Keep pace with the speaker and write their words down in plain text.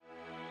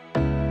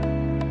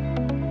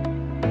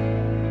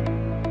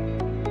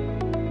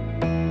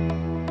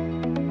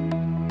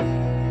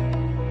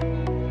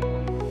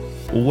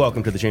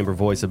Welcome to the Chamber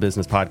Voice of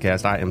Business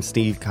podcast. I am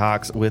Steve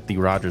Cox with the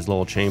Rogers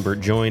Lowell Chamber,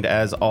 joined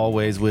as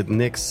always with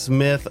Nick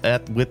Smith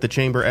with the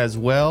Chamber as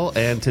well.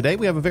 And today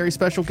we have a very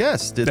special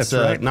guest. It's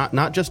That's right.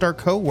 not just our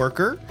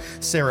co-worker,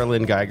 Sara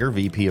Lynn Geiger,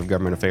 VP of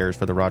Government Affairs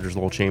for the Rogers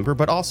Lowell Chamber,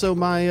 but also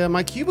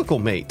my cubicle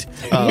mate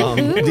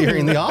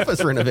during the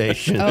office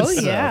renovation. Oh,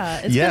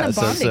 yeah. It's been a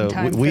bonding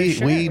time we for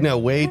sure. we know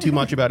way too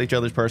much about each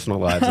other's personal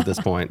lives at this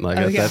point.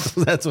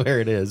 That's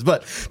where it is.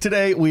 But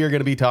today we are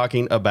going to be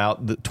talking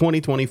about the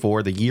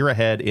 2024, the year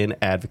ahead in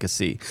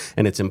advocacy.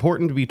 And it's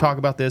important to talk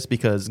about this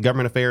because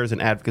government affairs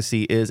and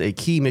advocacy is a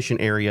key mission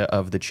area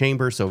of the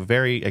Chamber. So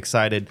very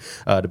excited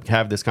to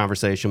have this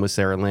conversation with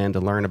Sara Lynn to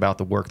learn about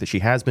the work that she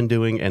has been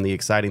doing and the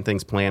exciting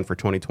things planned for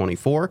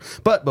 2024.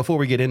 But before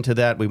we get into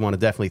that, we want to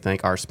definitely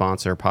thank our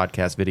sponsor,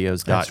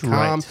 podcastvideos.com. That's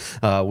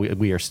right.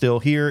 We are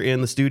still here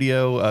in the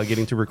studio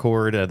getting to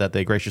record that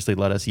they graciously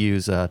let us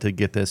use to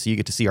get this. You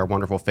get to see our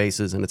wonderful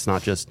faces, and it's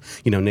not just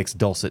Nick's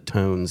dulcet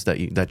tones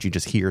that you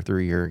just hear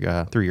through your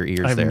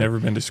ears. I've never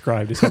been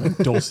described as having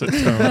dulcet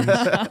tones.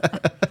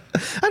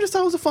 I just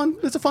thought it's a fun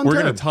We're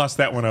term. going to toss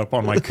that one up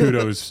on my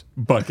kudos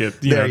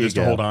bucket, just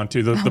to hold on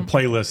to. The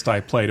playlist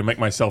I play to make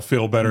myself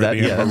feel better at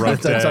the end of a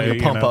rough day. That's on your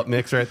pump-up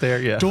mix right there,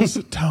 yeah.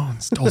 Dulcet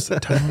tones.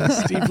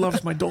 Steve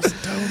loves my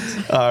dulcet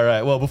tones. All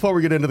right, well, before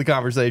we get into the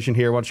conversation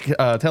here, why don't you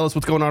tell us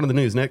what's going on in the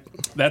news, Nick?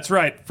 That's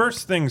right.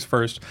 First things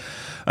first.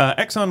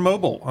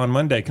 ExxonMobil on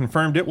Monday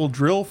confirmed it will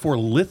drill for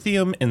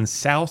lithium in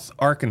South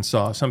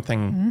Arkansas,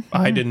 something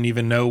I didn't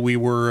even know we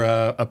were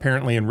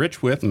apparently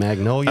enriched with.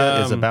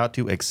 Magnolia is about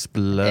to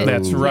explode.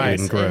 That's right.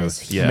 In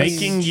growth. Yes.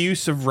 Making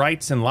use of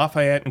rights in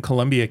Lafayette and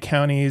Columbia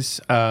counties.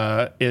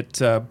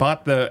 ExxonMobil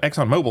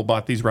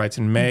bought these rights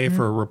in May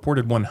for a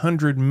reported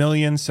 $100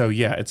 million. So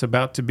yeah, it's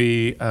about to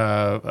be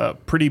a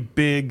pretty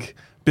big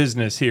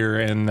business here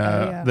in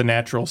the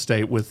natural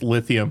state with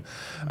lithium.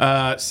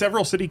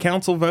 Several city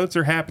council votes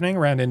are happening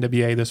around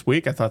NWA this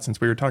week. I thought since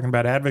we were talking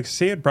about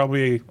advocacy, it'd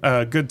probably be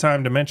a good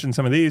time to mention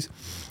some of these.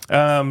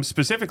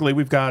 Specifically,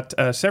 we've got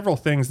several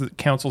things that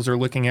councils are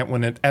looking at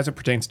as it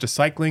pertains to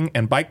cycling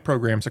and bike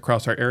programs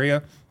across our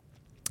area.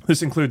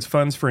 This includes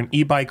funds for an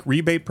e-bike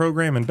rebate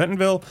program in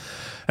Bentonville,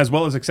 as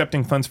well as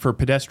accepting funds for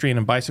pedestrian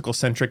and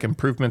bicycle-centric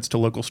improvements to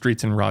local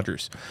streets in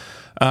Rogers.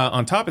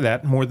 On top of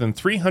that, more than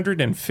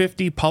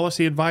 350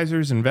 policy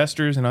advisors,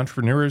 investors, and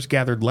entrepreneurs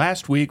gathered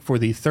last week for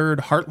the third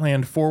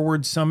Heartland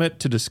Forward Summit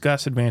to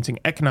discuss advancing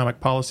economic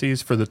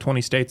policies for the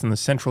 20 states in the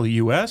central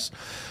U.S.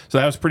 So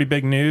that was pretty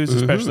big news,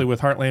 especially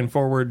with Heartland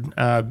Forward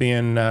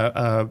being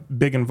a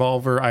big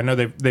involver. I know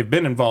they've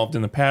been involved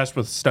in the past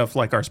with stuff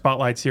like our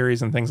Spotlight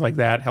series and things like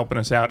that, helping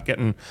us out,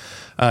 getting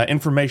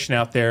information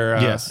out there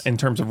in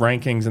terms of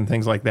rankings and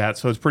things like that.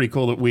 So it's pretty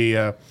cool that we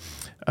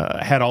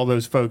had all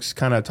those folks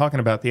kind of talking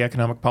about the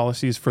economic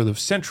policies for the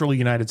central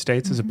United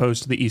States as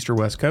opposed to the east or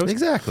west coast.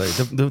 Exactly.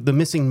 The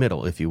missing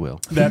middle, if you will.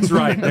 That's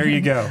right. There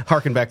you go.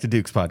 Harken back to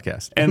Duke's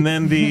podcast. And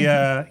then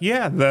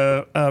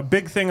the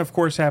big thing, of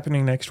course,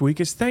 happening next week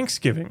is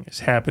Thanksgiving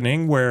is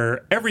happening,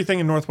 where everything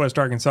in Northwest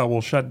Arkansas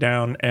will shut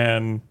down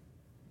and...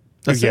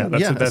 That's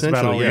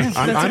about all. Yeah.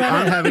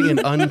 I'm having an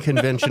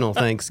unconventional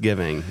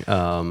Thanksgiving.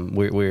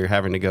 We're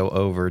having to go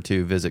over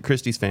to visit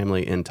Christy's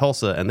family in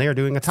Tulsa, and they are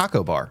doing a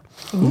taco bar.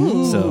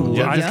 Ooh, so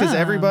just because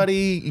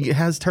everybody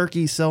has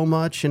turkey so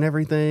much and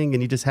everything,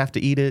 and you just have to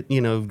eat it,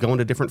 going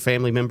to different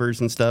family members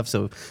and stuff.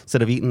 So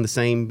instead of eating the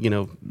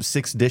same,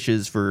 6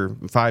 dishes for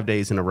 5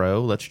 days in a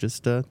row, let's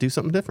just do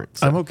something different.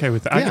 So, I'm okay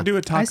with that. I could do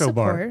a taco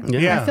bar.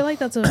 Yeah. I feel like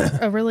that's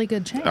a really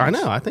good change. I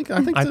know. I think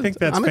that's I'm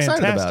fantastic.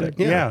 Excited about it.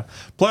 Yeah.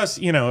 Plus,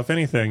 if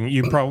anything,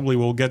 you probably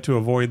will get to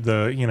avoid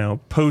the,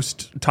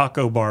 post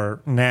taco bar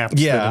naps.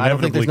 Yeah, I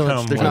don't think there's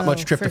not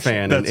much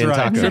tryptophan. That's in right.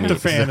 taco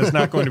Tryptophan is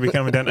not going to be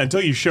coming down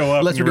until you show up.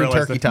 Unless and you you're doing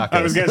realize turkey tacos.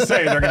 I was going to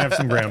say they're going to have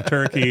some ground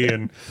turkey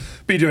and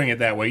be doing it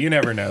that way. You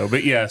never know.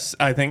 But yes,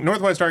 I think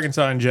Northwest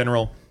Arkansas in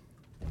general.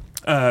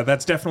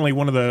 That's definitely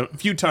one of the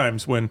few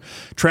times when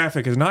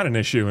traffic is not an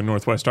issue in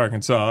Northwest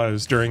Arkansas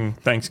is during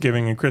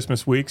Thanksgiving and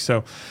Christmas week.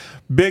 So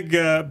big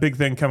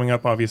thing coming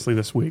up obviously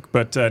this week.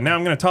 But now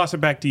I'm going to toss it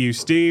back to you,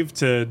 Steve,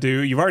 to do.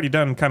 You've already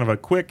done kind of a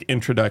quick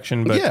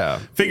introduction, but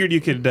figured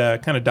you could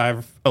kind of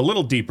dive a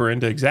little deeper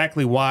into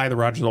exactly why the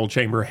Rogers Lowell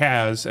Chamber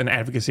has an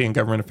advocacy and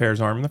government affairs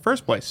arm in the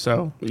first place.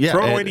 So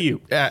throw it away to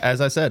you.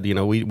 As I said,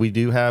 we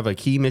do have a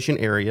key mission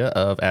area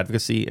of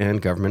advocacy and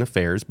government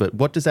affairs, but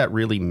what does that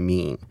really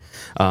mean?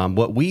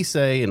 What we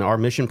say in our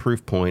mission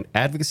proof point,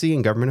 advocacy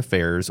and government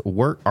affairs,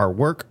 our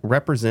work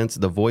represents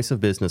the voice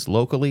of business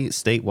locally,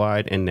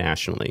 statewide, and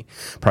nationally,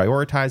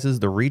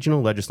 prioritizes the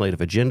regional legislative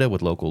agenda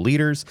with local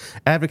leaders,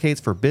 advocates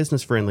for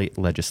business-friendly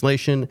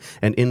legislation,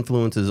 and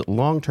influences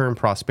long-term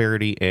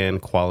prosperity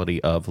and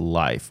quality of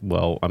life.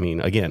 Well, I mean,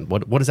 again,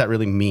 what does that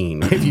really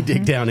mean if you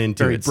dig down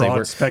into Very it?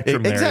 broad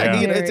spectrum there.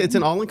 Exactly. Yeah. It's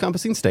an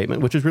all-encompassing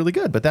statement, which is really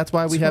good, but that's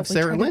why we have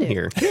Sara Lynn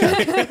here.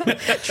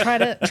 try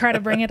to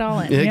bring it all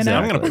in. Exactly.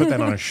 I'm going to put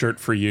that on a shirt. shirt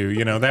for you.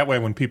 You know, that way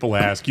when people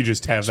ask, you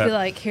just have that. Be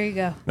like, here you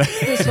go.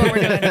 This is what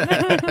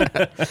we're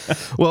doing.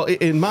 Well,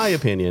 in my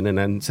opinion, and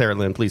then Sara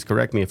Lynn, please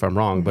correct me if I'm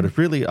wrong, but it's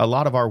really a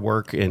lot of our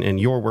work and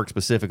your work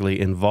specifically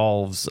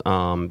involves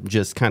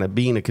just kind of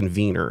being a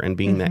convener and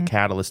being that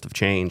catalyst of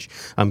change,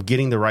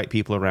 getting the right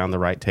people around the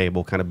right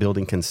table, kind of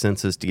building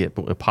consensus to get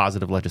a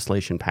positive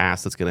legislation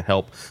passed that's going to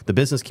help the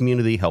business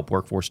community, help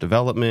workforce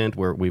development,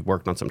 where we've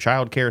worked on some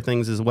childcare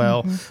things as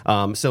well.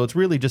 So it's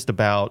really just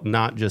about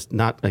not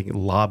like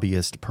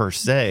lobbyist per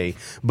se,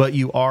 but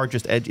you are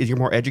just you're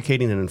more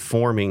educating and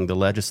informing the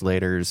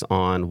legislators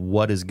on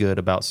what is good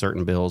about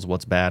certain bills,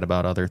 what's bad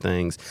about other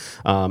things,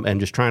 and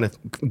just trying to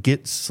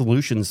get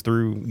solutions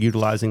through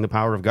utilizing the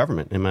power of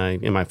government. Am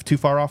I too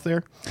far off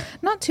there?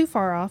 Not too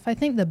far off. I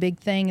think the big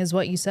thing is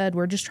what you said.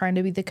 We're just trying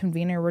to be the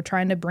convener. We're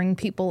trying to bring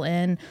people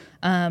in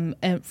and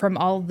from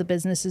all of the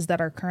businesses that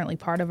are currently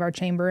part of our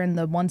chamber and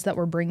the ones that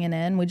we're bringing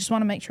in. We just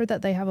want to make sure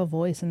that they have a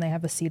voice and they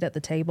have a seat at the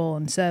table.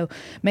 And so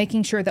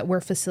making sure that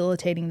we're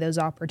facilitating those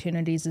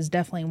opportunities is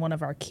definitely one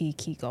of our key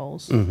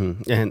goals.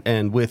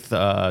 And with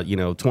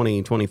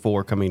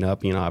 2024 coming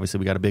up, obviously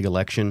we got a big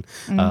election,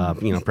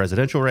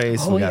 presidential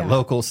race. We got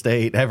local,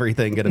 state,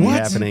 everything going to be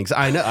happening. So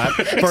I know.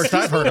 First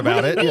I've heard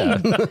about it. Yeah.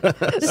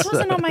 This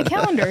wasn't on my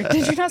calendar.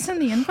 Did you not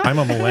send the invite? I'm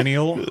a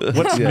millennial.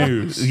 What's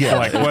news? Yeah,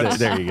 like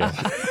there you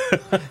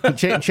go.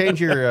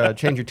 Change your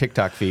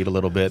TikTok feed a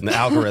little bit, and the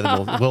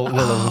algorithm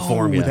will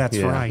inform you. That's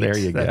right. There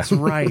you go. That's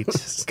right.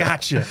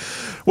 Gotcha.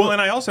 Well,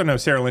 and I also know,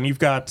 Sara Lynn, you've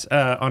got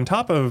on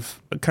top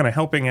of kind of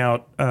helping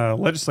out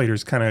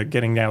legislators, kind of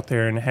getting out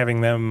there and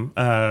having them.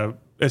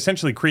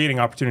 Essentially creating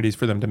opportunities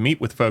for them to meet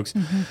with folks.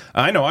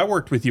 I know I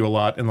worked with you a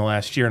lot in the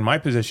last year in my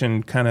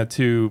position kind of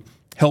to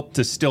help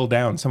distill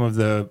down some of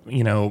the,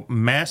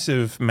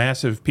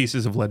 massive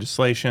pieces of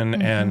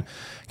legislation and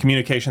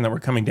communication that were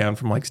coming down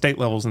from like state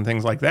levels and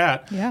things like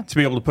that to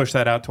be able to push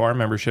that out to our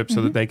membership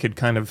so that they could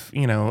kind of,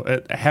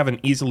 have an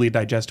easily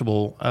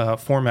digestible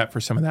format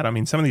for some of that. I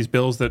mean, some of these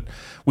bills that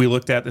we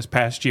looked at this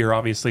past year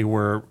obviously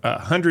were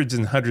hundreds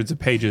and hundreds of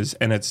pages,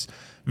 and it's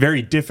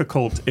very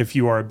difficult if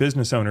you are a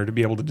business owner to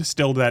be able to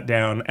distill that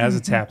down as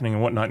it's happening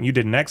and whatnot. And you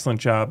did an excellent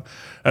job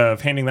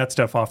of handing that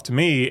stuff off to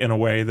me in a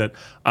way that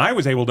I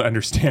was able to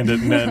understand it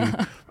and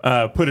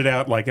then put it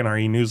out like in our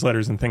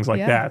e-newsletters and things like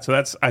that. So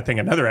that's, I think,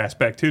 another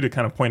aspect too to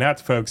kind of point out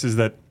to folks is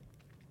that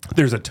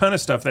there's a ton of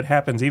stuff that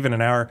happens even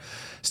in our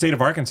state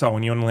of Arkansas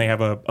when you only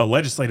have a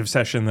legislative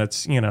session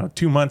that's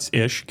 2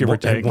 months-ish, give or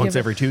take. Once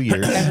every 2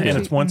 years. And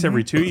it's once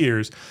every 2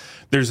 years.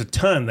 There's a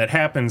ton that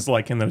happens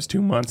like in those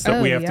 2 months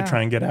that we have to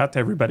try and get out to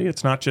everybody.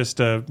 It's not just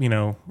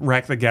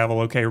rack the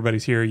gavel, okay,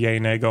 everybody's here, yay,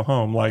 nay, go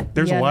home. Like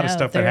there's a lot of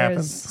stuff that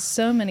happens. There's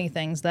so many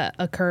things that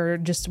occur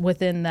just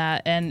within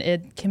that, and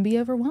it can be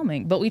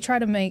overwhelming. But we try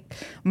to make,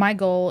 my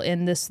goal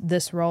in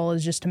this role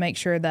is just to make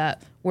sure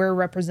that we're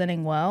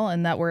representing well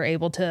and that we're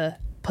able to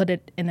put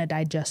it in a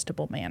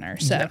digestible manner.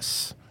 So.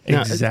 Yes.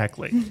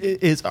 Exactly.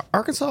 Is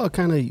Arkansas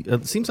kind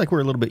of seems like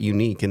we're a little bit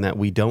unique in that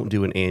we don't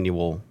do an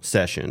annual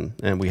session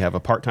and we have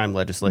a part-time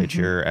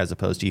legislature as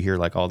opposed to you hear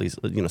like all these,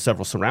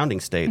 several surrounding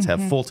states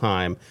have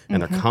full-time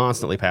and they're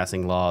constantly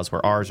passing laws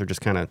where ours are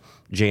just kind of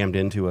jammed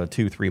into a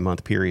 2-3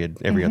 month period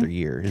every other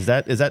year. Is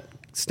that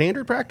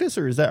standard practice,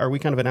 or are we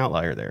kind of an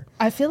outlier there?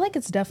 I feel like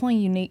it's definitely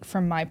unique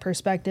from my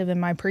perspective. In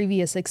my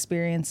previous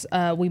experience,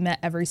 we met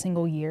every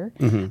single year.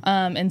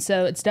 And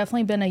so it's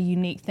definitely been a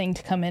unique thing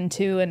to come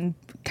into and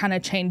kind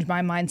of change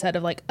my mindset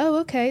of like, oh,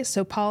 okay,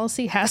 so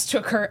policy has to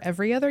occur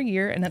every other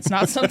year, and it's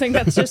not something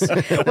that's just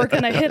we're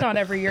going to hit on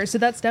every year. So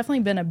that's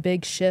definitely been a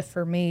big shift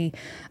for me.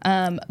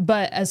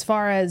 But as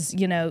far as,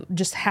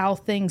 just how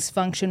things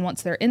function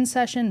once they're in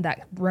session,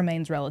 that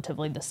remains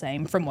relatively the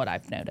same from what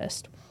I've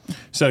noticed.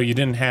 So you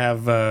didn't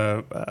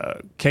have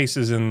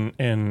cases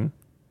in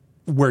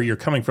where you're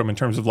coming from in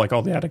terms of like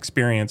all that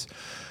experience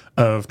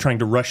of trying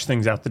to rush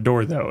things out the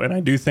door, though. And I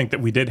do think that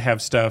we did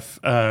have stuff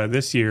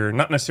this year,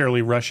 not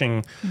necessarily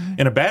rushing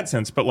in a bad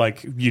sense, but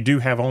like you do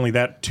have only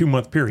that 2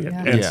 month period.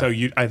 And so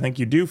I think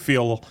you do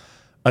feel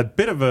a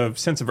bit of a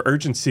sense of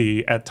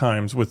urgency at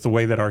times with the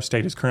way that our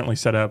state is currently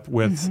set up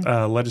with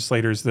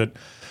legislators that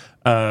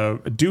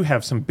do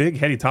have some big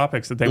heady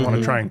topics that they want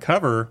to try and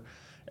cover.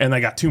 And they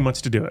got 2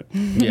 months to do it.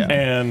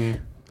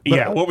 And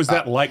what was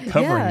that like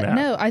covering that?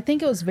 No, I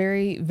think it was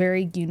very,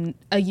 very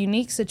a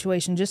unique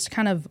situation just to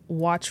kind of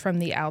watch from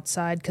the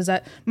outside, because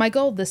my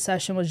goal of this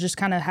session was just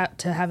kind of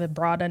to have a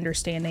broad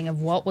understanding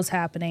of what was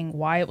happening,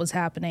 why it was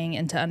happening,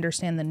 and to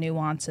understand the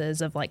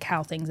nuances of like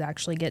how things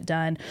actually get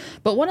done.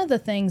 But one of the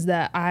things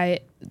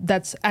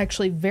that's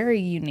actually very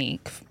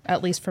unique,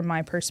 at least from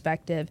my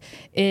perspective,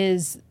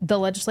 is the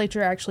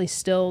legislature actually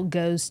still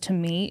goes to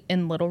meet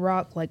in Little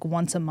Rock like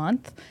once a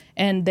month,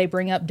 and they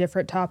bring up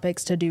different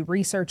topics to do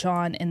research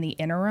on in the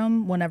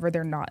interim whenever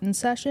they're not in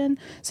session.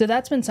 So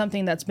that's been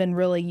something that's been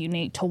really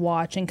unique to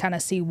watch and kind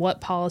of see what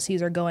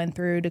policies are going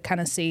through, to kind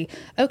of see,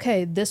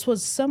 okay, this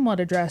was somewhat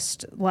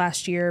addressed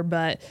last year,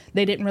 but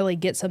they didn't really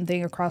get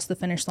something across the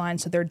finish line,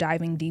 so they're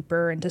diving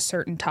deeper into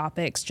certain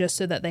topics just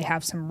so that they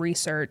have some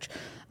research.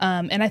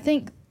 And I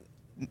think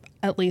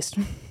at least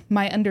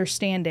my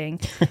understanding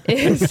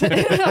is,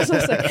 I was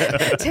gonna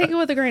say, take it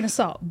with a grain of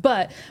salt,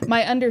 but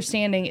my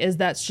understanding is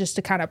that's just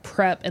to kind of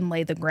prep and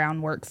lay the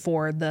groundwork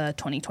for the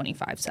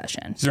 2025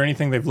 session. Is there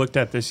anything they've looked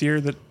at this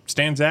year that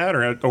stands out,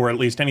 or at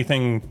least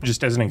anything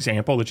just as an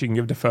example that you can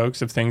give to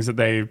folks of things that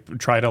they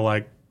try to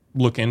like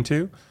look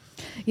into?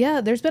 Yeah,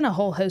 there's been a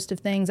whole host of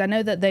things. I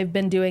know that they've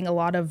been doing a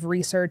lot of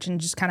research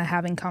and just kind of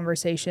having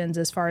conversations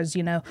as far as,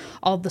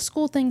 all the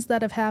school things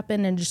that have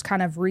happened and just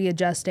kind of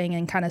readjusting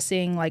and kind of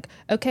seeing like,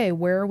 okay,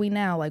 where are we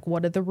now? Like,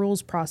 what did the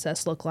rules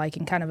process look like,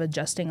 and kind of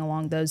adjusting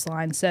along those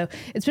lines. So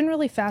it's been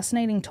really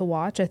fascinating to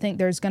watch. I think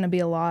there's going to be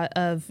a lot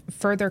of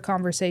further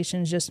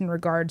conversations just in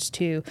regards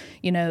to,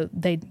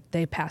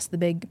 they passed the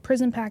big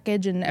prison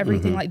package and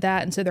everything like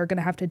that. And so they're going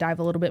to have to dive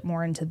a little bit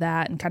more into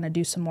that and kind of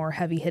do some more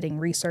heavy hitting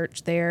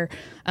research there.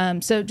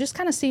 So just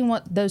kind of seeing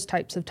what those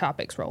types of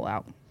topics roll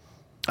out.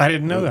 I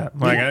didn't know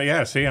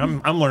that. See,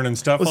 I'm learning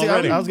stuff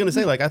already. I was going to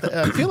say,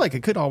 I feel like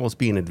it could almost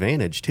be an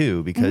advantage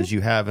too, because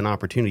you have an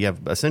opportunity. You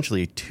have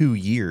essentially 2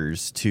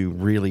 years to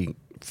really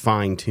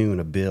fine-tune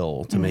a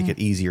bill to make it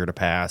easier to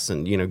pass,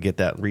 and get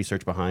that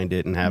research behind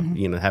it, and have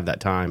have that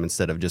time,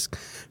 instead of just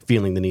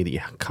feeling the need that you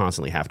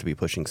constantly have to be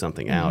pushing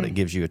something out. It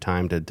gives you a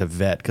time to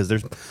vet, because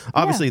there's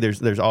obviously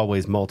there's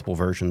always multiple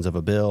versions of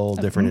a bill,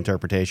 different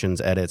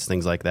interpretations, edits,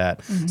 things like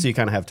that. So you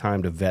kind of have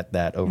time to vet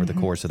that over the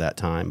course of that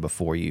time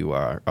before you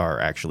are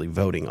actually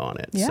voting on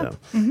it. So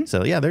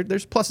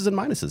there's pluses and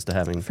minuses to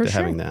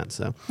having that.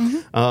 So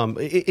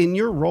in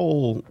your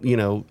role,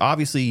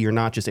 obviously you're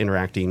not just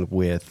interacting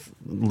with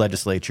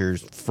legislators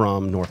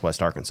from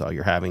Northwest Arkansas.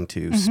 You're having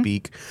to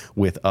speak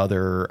with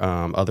other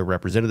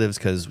representatives,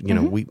 because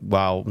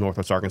while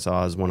Northwest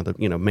Arkansas is one of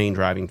the main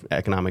driving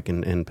economic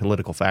and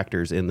political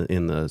factors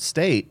in the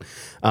state,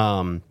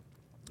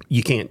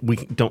 we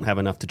don't have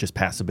enough to just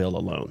pass a bill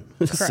alone.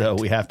 So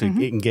we have to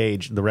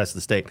engage the rest of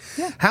the state.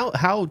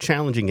 How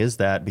challenging is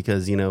that?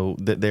 Because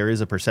that there is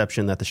a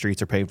perception that the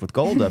streets are paved with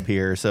gold up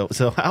here. So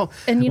how?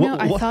 And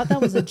I thought that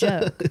was a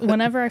joke.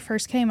 Whenever I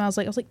first came, I was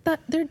like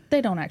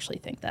they don't actually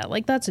think that.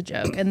 Like, that's a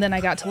joke. And then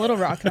I got to Little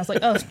Rock and I was like,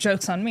 oh,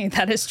 joke's on me.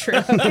 That is true.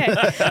 Okay,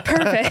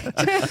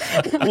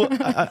 perfect. Well,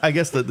 I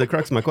guess the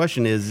crux of my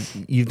question is,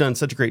 you've done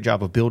such a great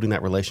job of building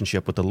that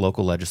relationship with the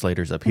local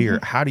legislators up here.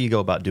 How do you go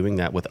about doing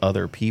that with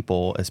other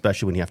people,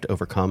 especially when you have to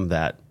overcome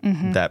that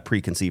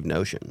preconceived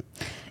notion?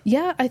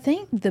 Yeah, I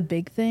think the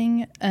big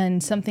thing,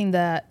 and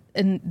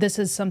this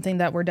is something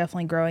that we're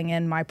definitely growing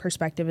in, my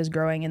perspective is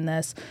growing in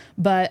this,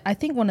 but I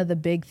think one of the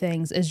big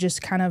things is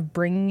just kind of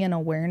bringing in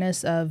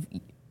awareness of,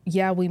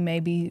 we may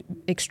be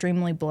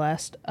extremely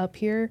blessed up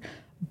here,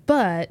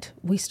 but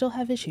we still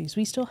have issues.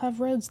 We still have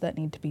roads that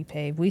need to be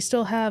paved. We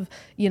still have,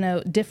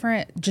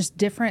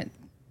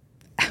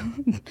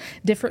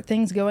 different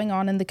things going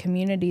on in the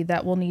community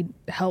that will need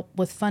help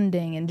with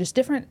funding, and just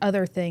different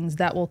other things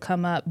that will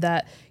come up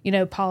that,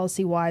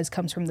 policy wise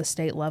comes from the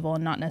state level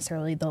and not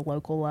necessarily the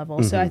local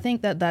level. So I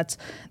think that's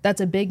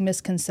a big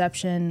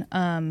misconception,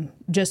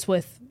 just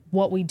with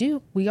what we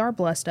do. We are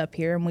blessed up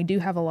here, and we do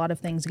have a lot of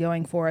things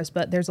going for us,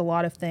 but there's a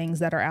lot of things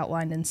that are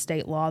outlined in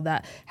state law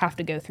that have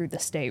to go through the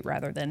state,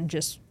 rather than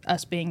just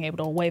us being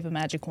able to wave a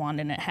magic wand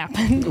and it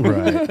happen.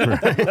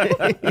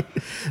 Right.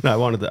 No, I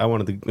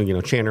wanted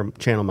to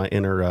channel my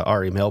inner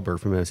Ari Melber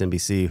from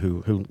MSNBC,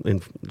 who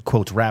in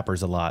quotes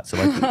rappers a lot. So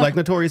like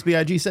Notorious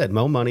B.I.G. said,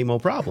 mo money, mo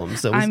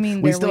problems. So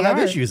we still have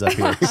issues up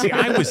here. See,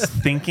 I was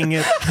thinking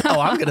it.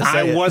 I'm going to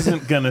say it. I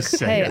wasn't going to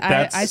say it.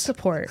 I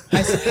support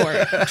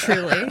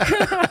truly.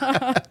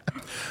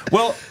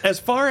 Well, as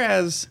far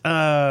as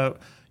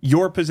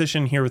your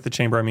position here with the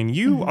chamber, I mean,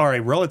 you are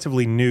a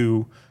relatively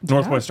new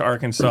Northwest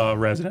Arkansas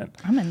resident.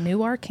 I'm a new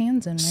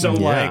Arkansan, man. So,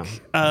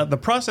 the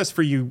process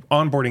for you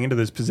onboarding into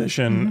this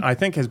position, I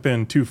think, has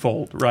been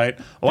twofold, right?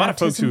 A lot of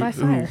folks who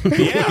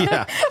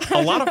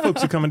a lot of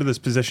folks who come into this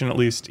position, at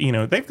least,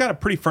 they've got a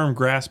pretty firm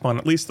grasp on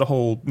at least the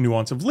whole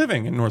nuance of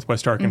living in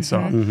Northwest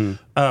Arkansas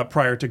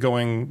prior to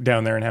going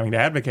down there and having to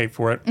advocate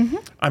for it.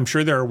 I'm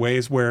sure there are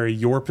ways where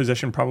your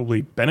position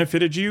probably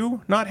benefited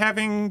you not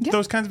having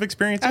those kinds of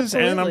experiences,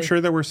 absolutely. and I'm sure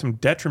there were some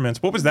detriments.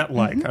 What was that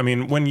like? I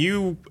mean, when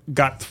you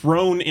got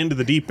thrown into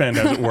the deep end,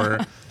 as it were.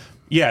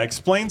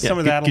 Explain some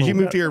of that a little bit. Because you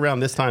moved here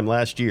around this time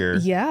last year.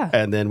 Yeah.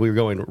 And then we were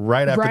going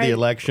right after the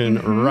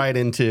election, right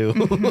into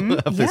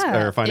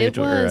our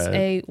financial it was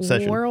a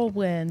session.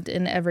 whirlwind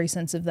in every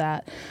sense of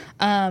that.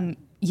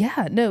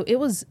 It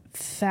was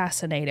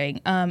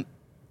fascinating.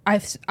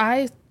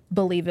 I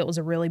believe it was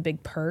a really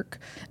big perk,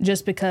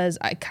 just because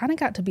I kind of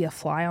got to be a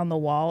fly on the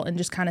wall and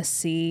just kind of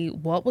see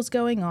what was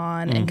going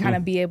on and kind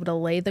of be able to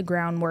lay the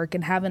groundwork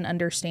and have an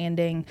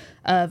understanding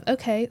of,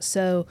 okay,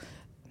 so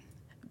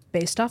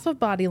based off of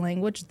body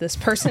language, this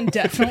person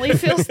definitely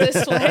feels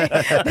this way.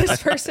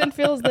 This person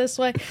feels this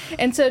way.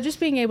 And so just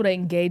being able to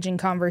engage in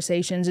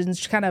conversations and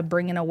just kind of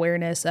bring an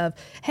awareness of,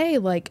 hey,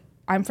 like,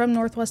 I'm from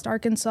Northwest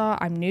Arkansas.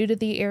 I'm new to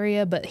the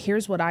area, but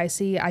here's what I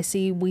see. I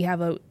see we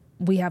have a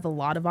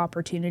lot of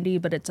opportunity,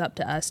 but it's up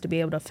to us to be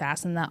able to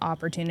fasten that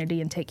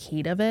opportunity and take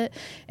heed of it.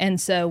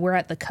 And so we're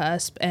at the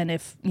cusp. And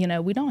if,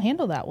 we don't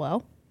handle that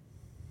well,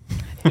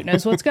 who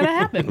knows what's going to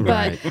happen.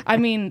 Right. But I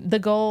mean, the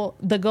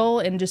goal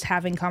in just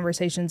having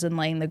conversations and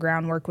laying the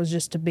groundwork was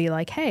just to be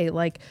like, hey,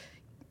 like,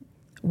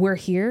 we're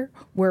here,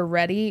 we're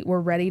ready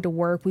to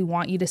work. We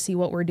want you to see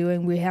what we're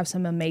doing. We have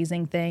some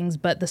amazing things,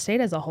 but the state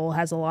as a whole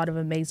has a lot of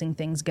amazing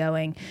things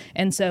going.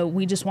 And so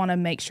we just want to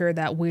make sure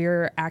that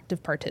we're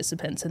active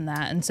participants in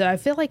that. And so I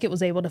feel like it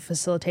was able to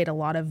facilitate a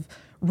lot of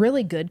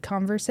really good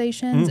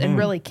conversations and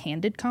really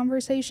candid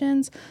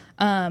conversations.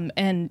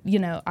 And, you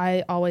know,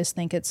 I always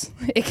think it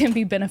can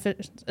be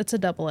beneficial. It's a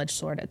double-edged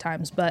sword at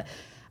times, but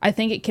I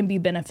think it can be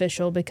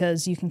beneficial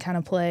because you can kind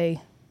of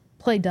play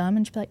dumb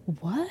and just be like,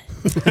 what?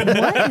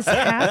 What is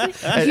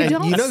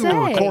happening?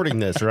 We're recording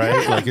this,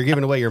 right? Like, you're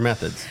giving away your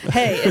methods.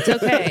 Hey, it's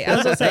okay. I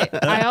was going to say,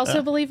 I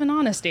also believe in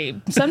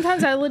honesty.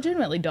 Sometimes I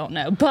legitimately don't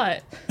know,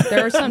 but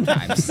there are some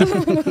times.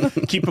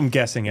 Keep them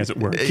guessing, as it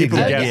were. Keep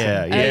them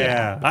guessing.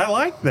 Yeah. I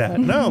like that.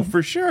 No,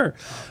 for sure.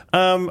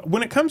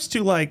 When it comes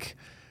to, like,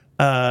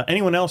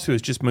 anyone else who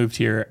has just moved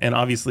here and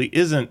obviously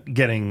isn't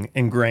getting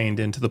ingrained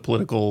into the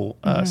political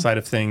side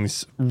of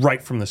things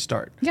right from the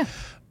start. Yeah.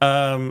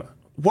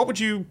 What would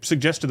you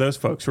suggest to those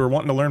folks who are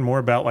wanting to learn more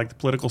about, like, the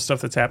political stuff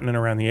that's happening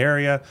around the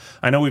area?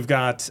 I know we've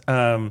got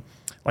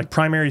like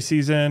primary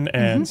season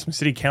and some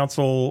city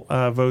council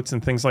votes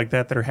and things like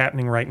that are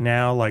happening right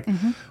now. Like,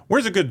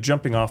 where's a good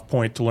jumping off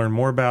point to learn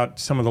more about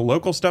some of the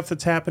local stuff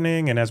that's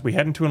happening? And as we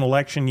head into an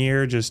election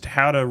year, just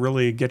how to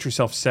really get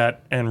yourself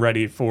set and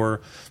ready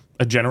for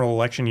a general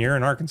election year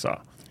in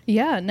Arkansas.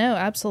 Yeah, no,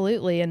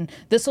 absolutely. And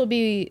this will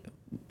be,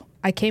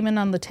 I came in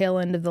on the tail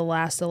end of the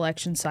last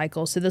election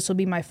cycle, so this will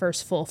be my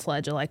first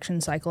full-fledged election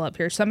cycle up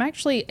here. So I'm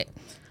actually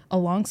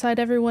alongside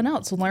everyone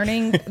else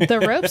learning the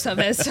ropes of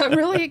it. So I'm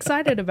really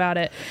excited about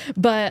it.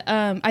 But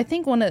I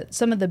think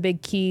some of the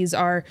big keys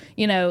are,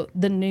 you know,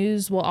 the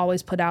news will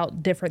always put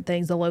out different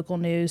things, the local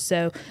news.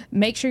 So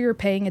make sure you're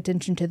paying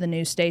attention to the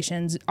news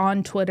stations.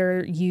 On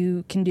Twitter,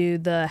 you can do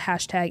the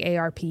hashtag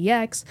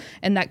ARPX,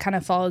 and that kind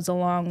of follows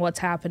along what's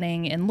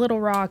happening in Little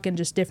Rock and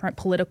just different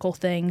political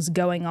things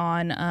going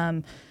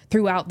on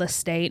throughout the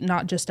state,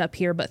 not just up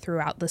here, but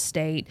throughout the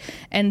state.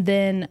 And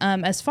then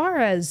as far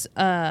as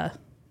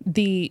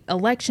the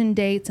election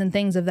dates and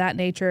things of that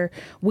nature,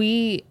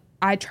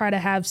 I try to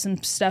have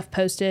some stuff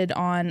posted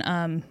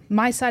on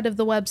my side of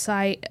the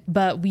website,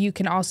 but you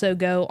can also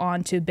go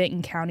on to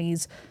Benton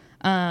County's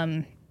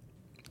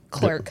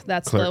clerk.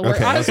 That's Clerk. the word.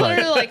 Okay, I was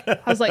literally I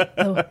was like,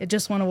 oh, it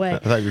just went away. I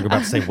thought you were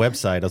about to say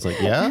website. I was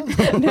like, yeah?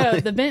 No,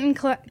 the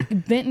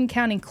Benton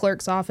County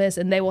Clerk's office,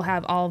 and they will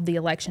have all of the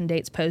election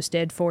dates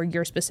posted for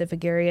your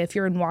specific area. If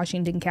you're in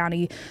Washington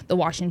County, the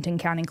Washington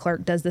County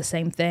Clerk does the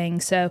same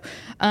thing. So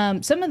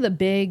some of the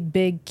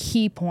big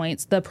key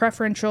points, the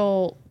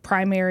preferential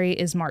primary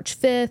is March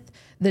 5th.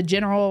 The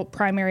general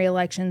primary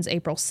elections,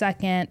 April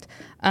 2nd.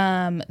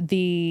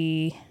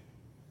 The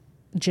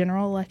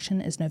general election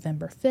is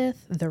November 5th.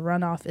 The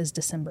runoff is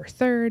December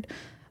 3rd.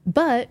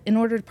 But in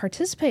order to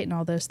participate in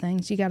all those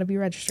things, you got to be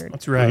registered.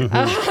 That's right.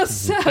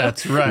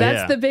 That's right.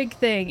 That's the big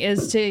thing,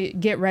 is to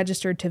get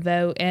registered to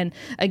vote. And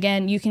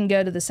again, you can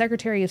go to the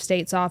Secretary of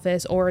State's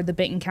office or the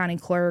Benton County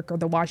Clerk or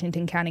the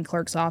Washington County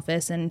Clerk's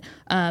office and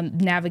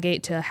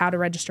navigate to how to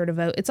register to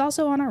vote. It's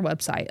also on our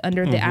website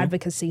under the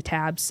advocacy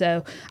tab.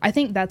 So I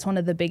think that's one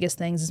of the biggest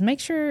things, is make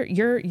sure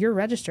you're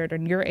registered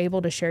and you're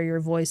able to share your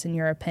voice and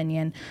your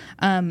opinion.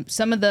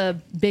 Some of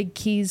the big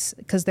keys,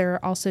 because there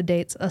are also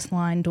dates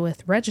aligned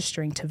with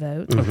registering to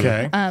vote.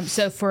 Okay.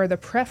 So for the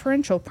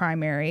preferential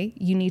primary,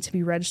 you need to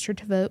be registered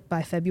to vote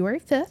by February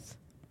 5th.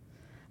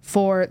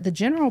 For the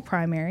general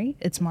primary,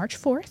 it's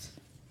March 4th.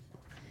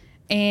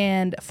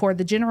 And for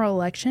the general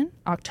election,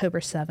 October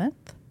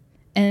 7th.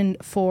 And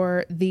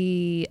for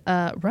the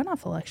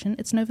runoff election,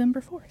 it's November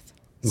 4th.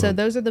 So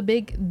those are the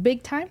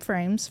big time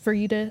frames for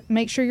you to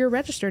make sure you're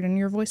registered and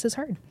your voice is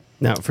heard.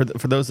 Now, for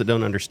those that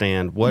don't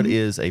understand, what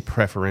is a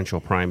preferential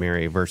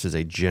primary versus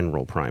a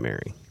general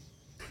primary?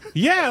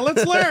 Yeah,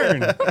 let's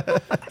learn.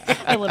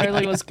 I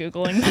literally was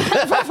Googling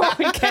that before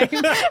we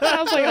came.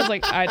 I was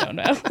like, I don't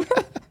know.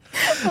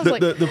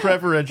 The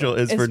preferential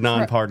is for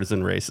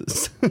nonpartisan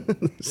races.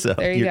 So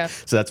there you go.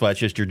 So that's why it's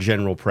just your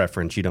general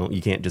preference.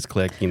 You can't just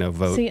click,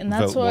 vote. See, and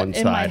that's vote what one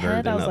in my side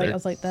head or I another.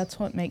 was like, that's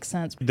what makes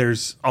sense.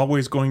 There's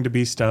always going to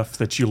be stuff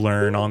that you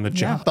learn on the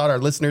job. I thought our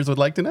listeners would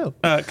like to know.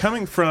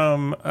 Coming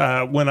from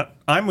when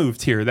I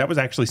moved here, that was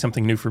actually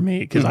something new for me,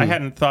 because I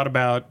hadn't thought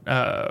about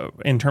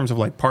in terms of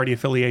like party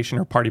affiliation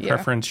or party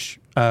preference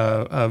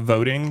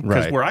voting.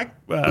 Because Right.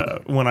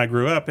 when I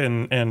grew up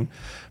and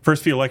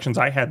first few elections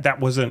I had, that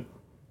wasn't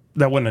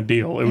a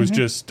deal. It was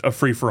just a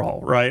free for all,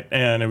 right?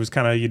 And it was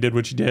kind of, you did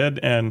what you did,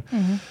 and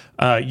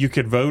you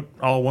could vote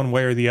all one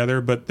way or the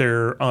other. But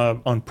there,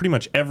 on pretty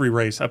much every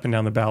race up and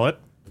down the ballot,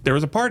 there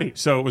was a party.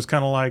 So it was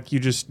kind of like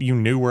you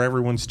knew where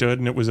everyone stood,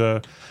 and it was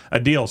a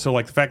deal. So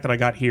like the fact that I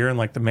got here and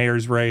like the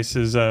mayor's race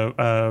is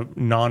a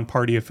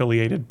non-party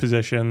affiliated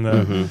position.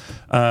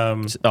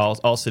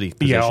 All city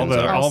positions.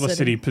 All the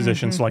city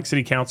positions, like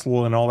city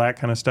council and all that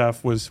kind of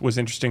stuff was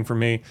interesting for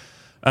me.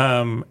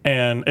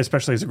 And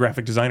especially as a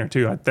graphic designer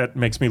too, that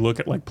makes me look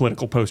at like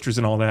political posters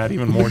and all that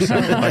even more so,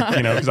 like,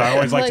 because I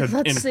always like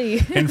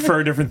to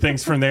infer different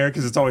things from there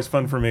because it's always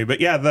fun for me. But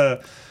yeah,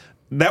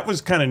 that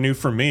was kind of new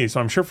for me. So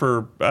I'm sure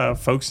for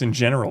folks in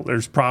general,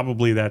 there's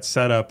probably that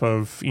setup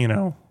of,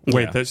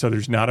 so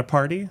there's not a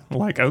party?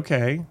 Like,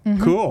 okay,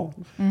 cool.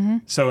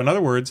 So in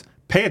other words,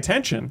 pay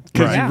attention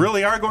because you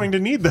really are going to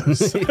need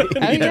those. You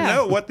need to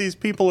know what these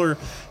people are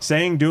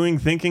saying, doing,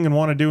 thinking, and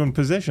want to do in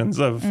positions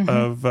of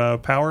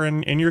power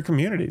in your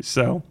communities.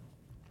 So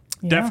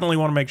definitely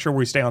want to make sure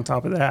we stay on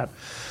top of that.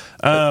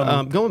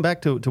 Going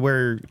back to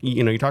where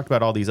you talked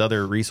about all these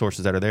other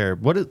resources that are there.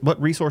 What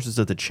resources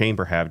does the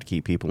chamber have to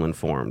keep people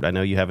informed? I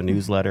know you have a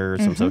newsletter,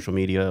 some social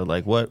media.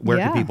 Like where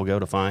can people go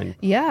to find?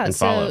 and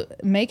follow? So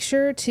make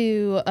sure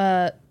to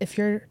if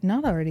you're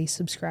not already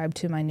subscribed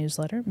to my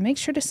newsletter, make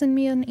sure to send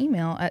me an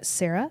email at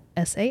Sara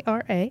at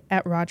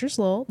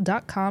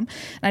rogerslowell.com, and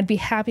I'd be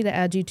happy to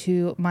add you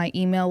to my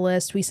email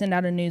list. We send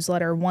out a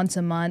newsletter once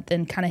a month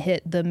and kind of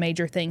hit the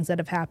major things that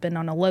have happened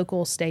on a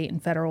local, state,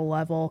 and federal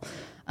level.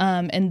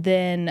 And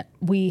then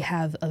we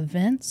have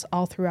events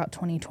all throughout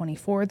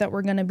 2024 that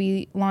we're going to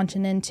be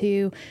launching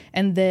into.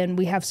 And then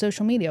we have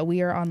social media.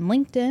 We are on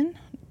LinkedIn,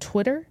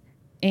 Twitter,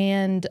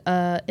 and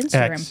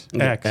Instagram.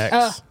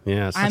 X.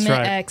 Yes, I'm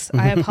at X.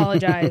 I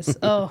apologize.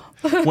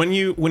 When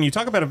you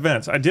talk about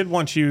events, I did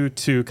want you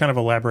to kind of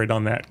elaborate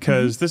on that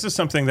because this is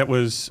something that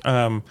was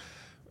kind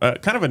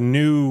of a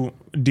new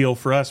deal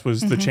for us was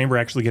the chamber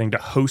actually getting to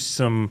host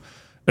some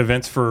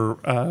events for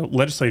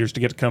legislators to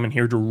get to come and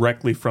hear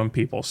directly from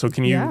people. So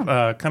can you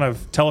kind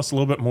of tell us a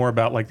little bit more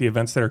about like the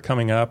events that are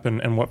coming up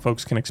and what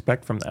folks can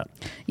expect from that?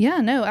 Yeah,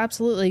 no,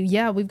 absolutely.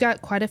 Yeah, we've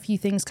got quite a few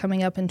things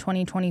coming up in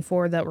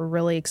 2024 that we're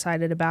really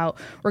excited about.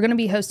 We're going to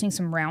be hosting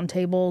some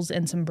roundtables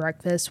and some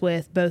breakfasts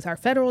with both our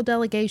federal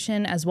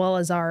delegation as well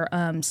as our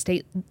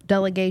state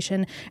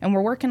delegation. And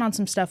we're working on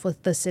some stuff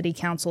with the city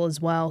council as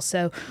well.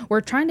 So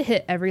we're trying to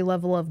hit every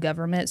level of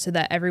government so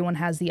that everyone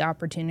has the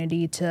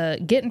opportunity to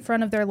get in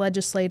front of their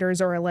legislators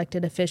or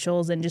elected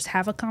officials and just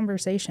have a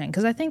conversation,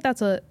 because I think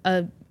that's a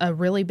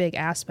really big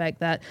aspect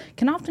that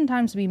can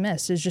oftentimes be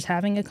missed, is just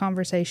having a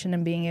conversation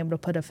and being able to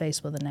put a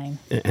face with a name.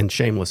 And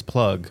shameless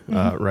plug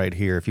right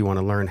here, if you want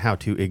to learn how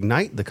to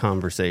ignite the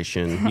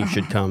conversation, you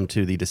should come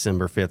to the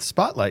December 5th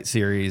Spotlight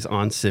Series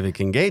on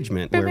civic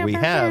engagement, where we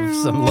have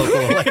some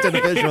local elected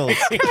officials.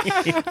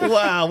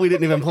 Wow, we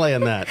didn't even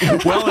plan that.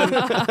 Well,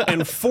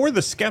 and for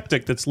the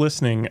skeptic that's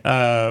listening,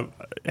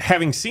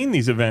 having seen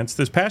these events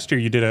this past year,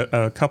 you did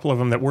a couple of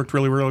them that worked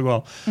really, really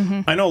well.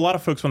 I know a lot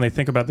of folks, when they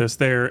think about this,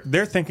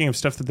 they're thinking of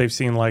stuff that they've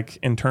seen like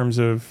in terms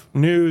of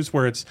news,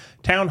 where it's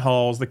town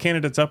halls, the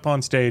candidate's up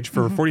on stage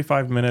for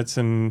 45 minutes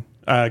and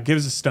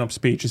gives a stump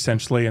speech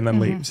essentially and then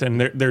leaves, and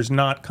there's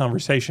not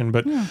conversation.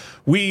 But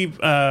we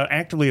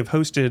actively have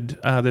hosted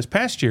this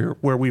past year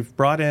where we've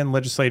brought in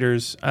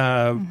legislators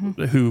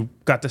who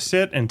got to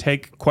sit and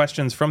take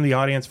questions from the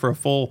audience for a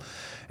full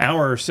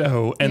hour or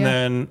so, and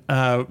then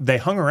they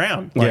hung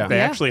around. They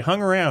actually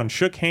hung around,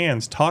 shook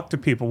hands, talked to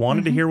people,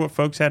 wanted to hear what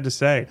folks had to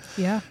say.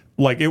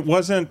 Like, it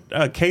wasn't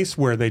a case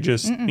where they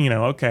just,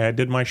 okay, I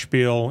did my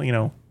spiel,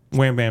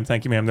 wham, bam,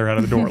 thank you, ma'am, they're out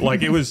of the door.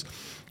 Like, it was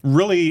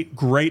really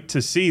great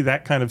to see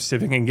that kind of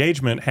civic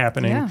engagement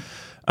happening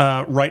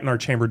right in our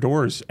chamber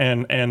doors.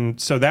 And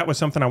so that was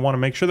something I want to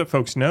make sure that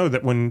folks know,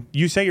 that when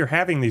you say you're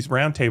having these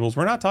roundtables,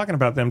 we're not talking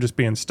about them just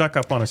being stuck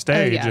up on a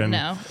stage.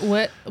 No.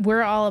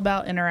 We're all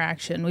about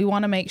interaction. We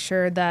want to make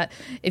sure that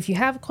if you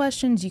have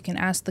questions, you can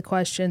ask the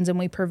questions, and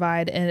we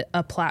provide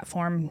a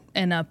platform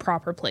and a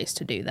proper place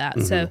to do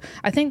that. So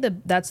I think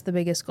that's the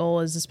biggest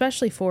goal, is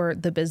especially for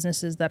the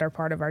businesses that are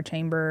part of our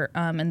chamber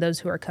and those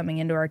who are coming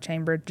into our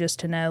chamber, just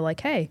to know, like,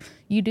 hey,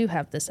 you do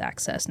have this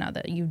access now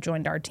that you've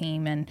joined our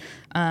team, and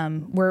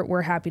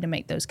we're happy to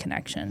make those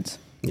connections.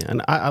 Yeah,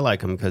 and I like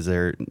them because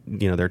they're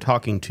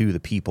talking to the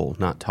people,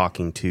 not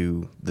talking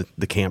to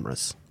the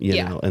cameras.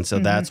 You know, and so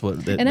that's what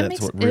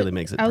what really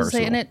makes it personal. I would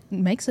say, and it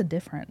makes a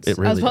difference. It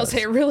really I was about to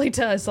say, it really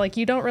does. Like,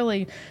 you don't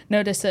really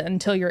notice it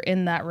until you're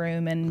in that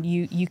room, and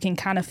you can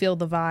kind of feel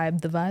the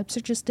vibe. The vibes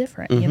are just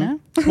different, you know?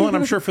 Well, and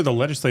I'm sure for the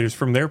legislators,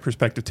 from their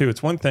perspective too,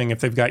 it's one thing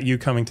if they've got you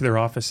coming to their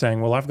office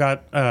saying, well, I've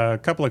got a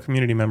couple of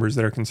community members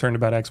that are concerned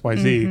about X, Y,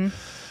 Z.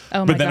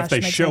 But then if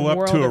they show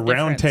up to a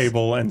round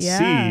table and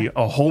see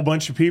a whole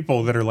bunch of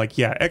people that are like,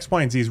 yeah, X,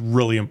 Y, and Z is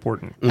really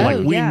important.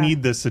 We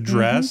need this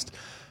addressed.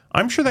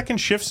 I'm sure that can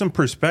shift some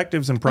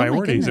perspectives and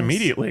priorities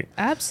immediately.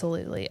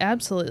 Absolutely.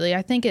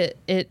 I think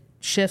it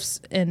shifts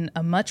in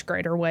a much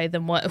greater way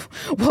than what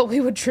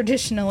we would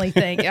traditionally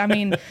think. I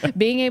mean,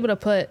 being able to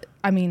put,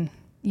 I'm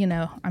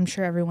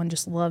sure everyone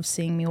just loves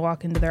seeing me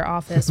walk into their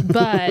office,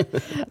 but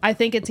I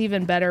think it's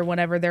even better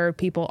whenever there are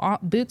people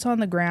boots on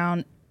the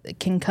ground,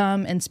 can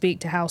come and speak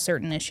to how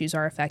certain issues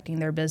are affecting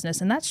their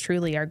business. And that's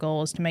truly our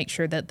goal, is to make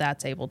sure that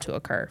that's able to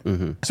occur.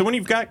 So when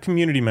you've got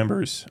community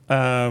members,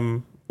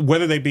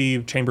 whether they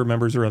be chamber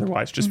members or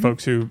otherwise, just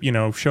folks who,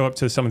 show up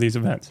to some of these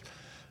events,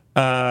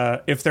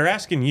 if they're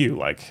asking you,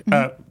 like,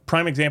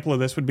 prime example of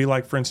this would be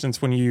like, for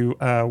instance, when you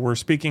were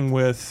speaking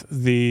with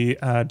the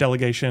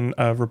delegation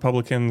of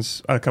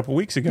Republicans a couple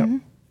weeks ago,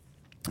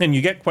 and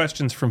you get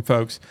questions from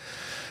folks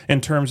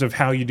in terms of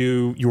how you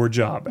do your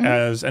job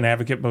as an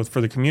advocate, both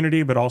for the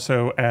community, but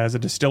also as a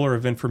distiller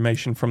of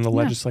information from the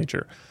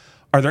legislature.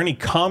 Are there any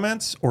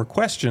comments or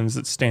questions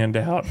that stand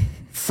out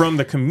from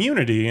the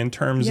community in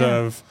terms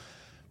of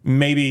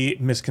maybe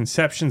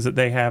misconceptions that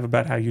they have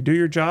about how you do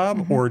your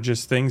job, or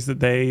just things that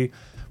they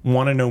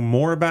want to know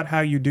more about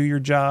how you do your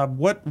job?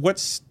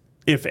 What's,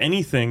 if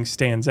anything,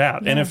 stands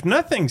out? And if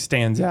nothing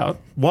stands out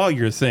while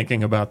you're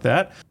thinking about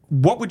that,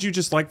 what would you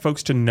just like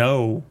folks to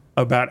know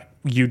about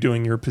you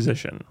doing your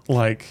position,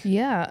 like,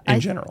 in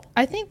general?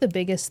 I think the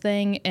biggest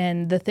thing,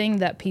 and the thing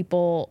that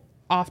people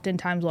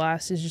oftentimes will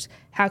ask, is just,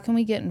 how can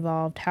we get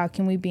involved? How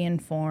can we be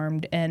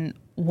informed? And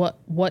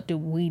what do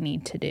we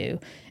need to do?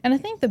 And I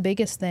think the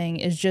biggest thing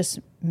is just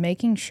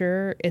making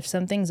sure, if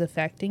something's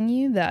affecting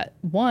you, that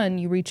one,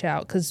 you reach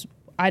out, because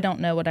I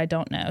don't know what I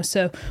don't know.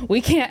 So we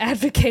can't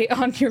advocate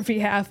on your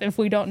behalf if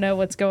we don't know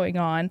what's going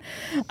on.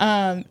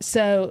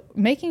 So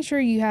making sure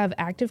you have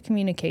active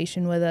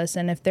communication with us.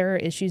 And if there are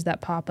issues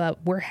that pop up,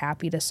 we're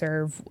happy to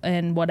serve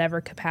in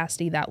whatever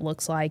capacity that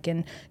looks like.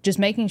 And just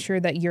making sure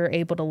that you're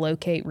able to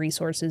locate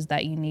resources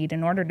that you need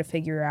in order to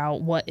figure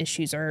out what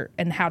issues are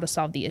and how to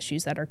solve the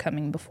issues that are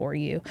coming before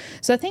you.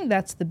 So I think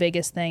that's the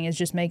biggest thing, is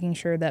just making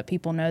sure that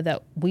people know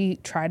that we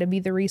try to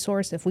be the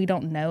resource. If we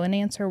don't know an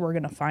answer, we're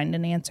going to find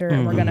an answer,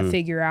 and we're going to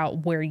figure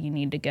out where you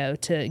need to go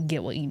to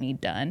get what you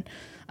need done.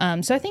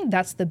 So I think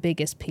that's the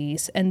biggest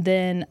piece. And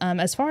then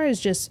as far as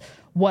just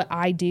what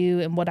I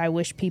do and what I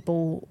wish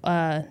people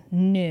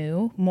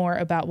knew more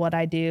about what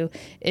I do,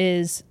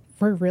 is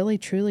we're really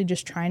truly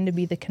just trying to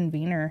be the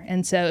convener.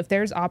 And so if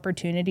there's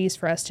opportunities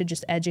for us to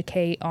just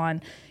educate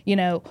on,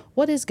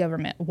 what is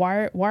government?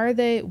 Why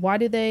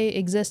do they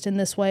exist in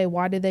this way?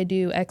 Why do they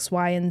do X,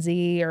 Y, and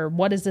Z? Or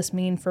what does this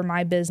mean for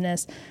my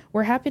business?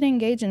 We're happy to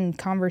engage in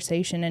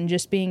conversation, and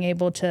just being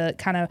able to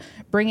kind of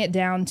bring it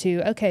down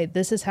to, okay,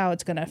 this is how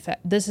it's going to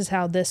affect, this is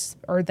how this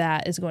or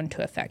that is going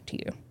to affect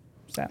you.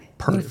 So.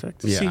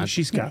 Perfect. Yeah,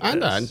 she's got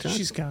this.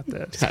 She's got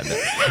this.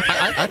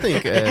 I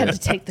think I had to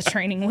take the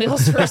training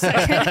wheels for a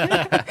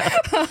second.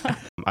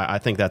 I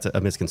think that's a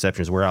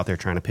misconception, is we're out there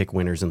trying to pick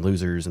winners and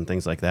losers and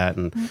things like that.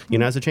 And,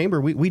 as a chamber,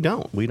 we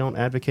don't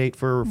advocate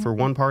for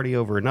one party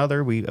over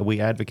another.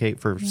 We advocate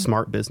for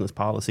smart business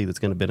policy that's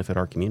going to benefit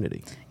our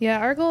community. Yeah,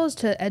 our goal is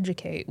to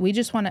educate. We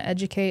just want to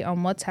educate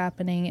on what's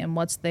happening and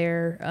what's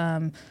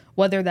there,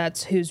 whether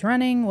that's who's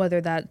running,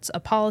 whether that's a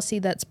policy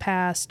that's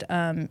passed.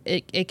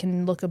 It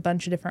can look a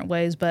bunch of different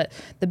ways, but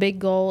the big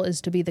goal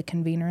is to be the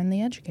convener and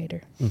the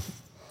educator.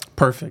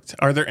 Perfect.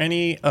 Are there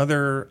any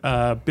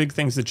other big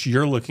things that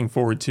you're looking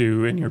forward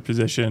to in your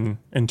position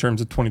in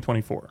terms of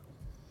 2024?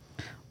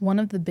 One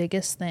of the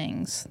biggest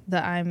things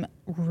that I'm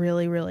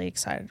really, really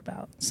excited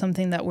about,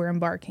 something that we're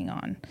embarking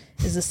on,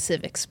 is a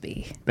Civics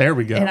Bee. There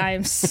we go. And I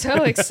am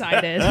so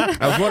excited.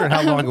 I was wondering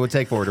how long it would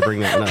take for her to bring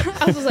that one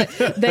up. I was like,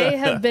 they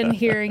have been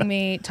hearing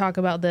me talk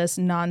about this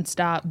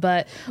nonstop,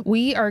 but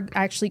we are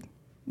actually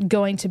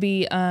going to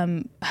be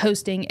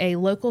hosting a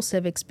local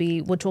Civics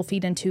Bee, which will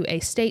feed into a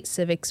state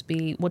Civics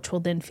Bee, which will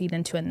then feed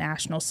into a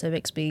national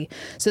Civics Bee.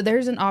 So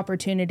there's an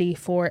opportunity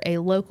for a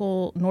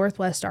local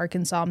Northwest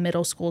Arkansas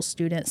middle school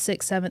student, 6th,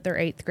 7th, or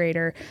 8th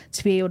grader,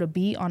 to be able to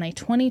be on a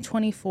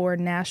 2024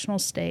 national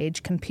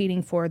stage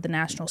competing for the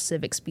National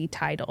Civics Bee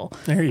title.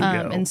 There you go.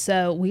 And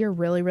so we are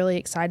really, really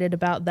excited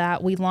about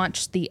that. We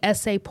launched the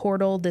essay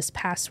portal this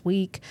past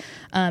week.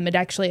 It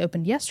actually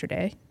opened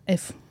yesterday.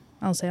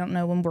 I don't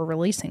know when we're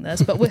releasing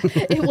this, but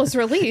it was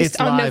released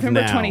on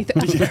November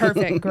 23rd.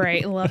 Perfect.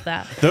 Great. Love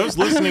that. Those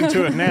listening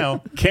to it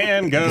now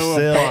can go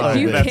apply.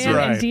 You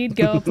can indeed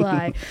go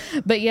apply.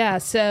 But yeah,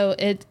 so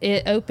it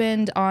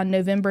opened on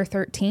November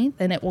 13th,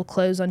 and it will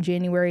close on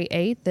January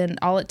 8th. And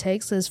all it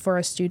takes is for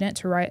a student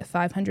to write a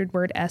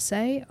 500-word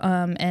essay.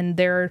 And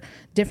there are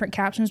different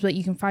captions, but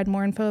you can find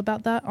more info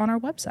about that on our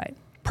website.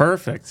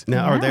 Perfect.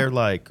 Now, are there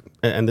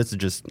and this is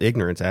just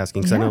ignorance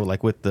asking, because I know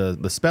with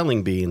the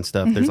spelling bee and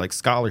stuff, there's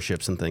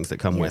scholarships and things that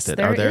come with it.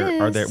 Are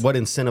there what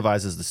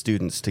incentivizes the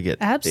students to get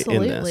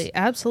in this?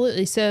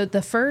 Absolutely. So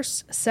the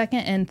first, second,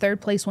 and third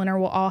place winner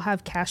will all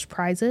have cash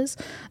prizes,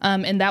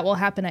 and that will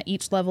happen at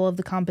each level of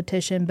the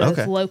competition, both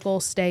local,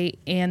 state,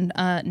 and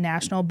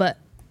national. But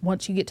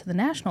once you get to the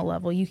national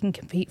level, you can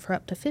compete for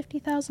up to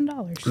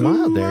 $50,000.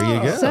 Wow, there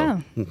you go.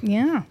 So,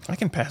 yeah. I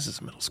can pass as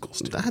a middle school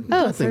student.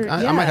 I think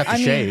I might have to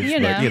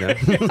shave,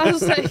 but I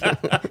was like,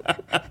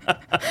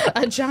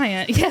 a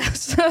giant,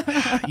 yes.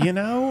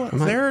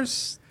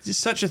 There's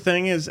such a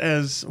thing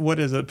as what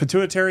is it,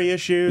 pituitary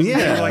issues? Yeah,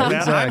 and things like that.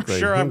 Exactly. I'm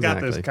sure I've got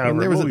this covered.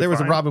 There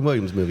was a Robin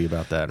Williams movie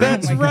about that. Right?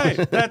 That's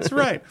right. That's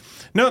right.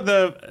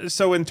 No,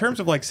 so in terms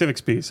of Civics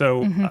Bee,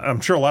 so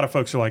I'm sure a lot of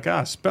folks are like,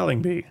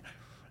 spelling bee.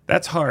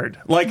 That's hard.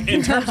 Like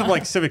in terms of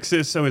like civics,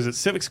 so is it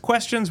civics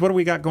questions? What do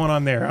we got going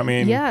on there? I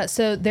mean, yeah.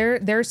 So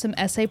there's some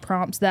essay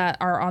prompts that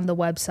are on the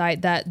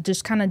website that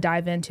just kind of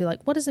dive into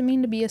like, what does it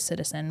mean to be a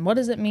citizen? What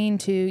does it mean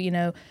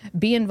to,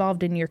 be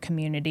involved in your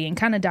community, and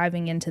kind of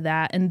diving into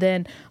that. And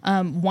then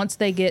once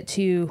we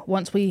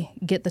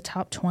get the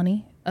top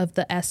 20 of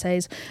the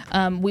essays,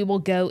 we will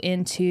go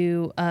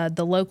into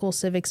the local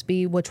Civics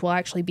Bee, which will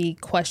actually be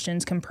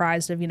questions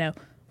comprised of,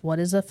 what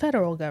is a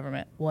federal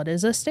government? What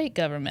is a state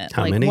government?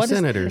 How many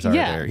senators are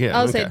there? Yeah,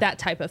 I would say that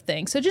type of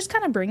thing. So just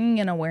kind of bringing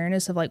in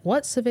awareness of like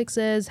what civics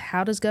is,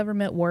 how does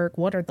government work,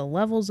 what are the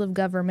levels of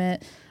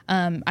government.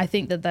 I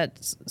think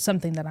that's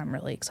something that I'm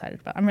really excited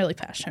about. I'm really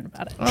passionate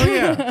about it. Oh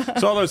yeah,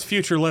 so all those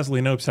future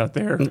Leslie Nopes out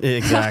there,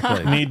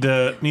 exactly, need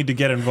to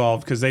get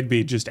involved because they'd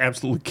be just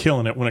absolutely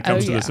killing it when it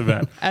comes to this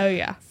event. Oh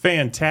yeah,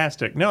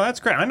 fantastic. No,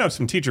 that's great. I know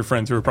some teacher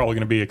friends who are probably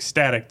going to be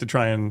ecstatic to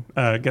try and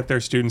get their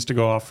students to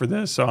go off for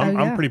this. So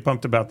I'm pretty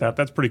pumped about that.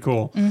 That's pretty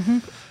cool. Mm-hmm.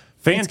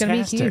 Fantastic. It's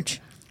going to be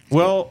huge.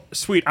 Well,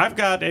 sweet. I've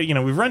got,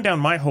 we've run down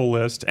my whole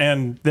list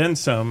and then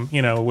some,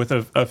 with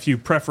a few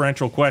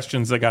preferential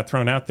questions that got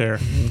thrown out there.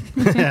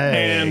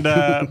 And,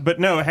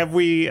 but no, have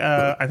we,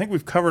 I think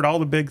we've covered all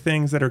the big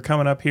things that are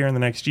coming up here in the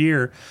next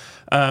year,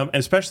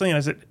 especially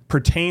as it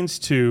pertains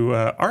to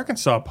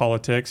Arkansas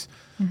politics.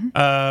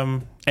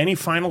 Mm-hmm. Any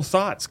final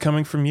thoughts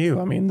coming from you?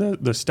 I mean,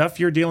 the stuff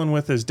you're dealing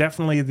with is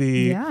definitely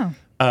the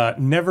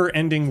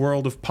never-ending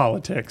world of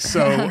politics.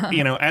 So,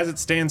 as it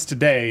stands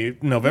today,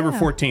 November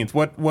 14th,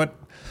 what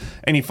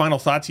any final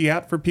thoughts you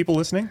got for people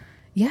listening?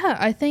 Yeah,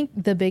 I think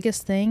the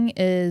biggest thing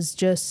is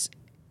just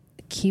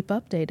keep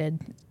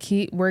updated.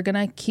 We're going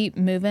to keep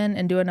moving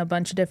and doing a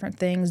bunch of different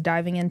things,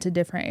 diving into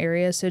different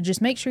areas. So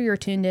just make sure you're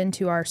tuned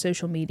into our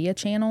social media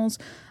channels.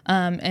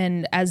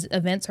 And as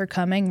events are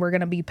coming, we're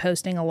going to be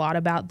posting a lot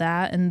about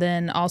that. And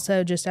then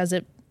also just as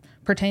it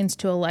pertains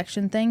to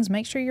election things,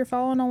 make sure you're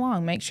following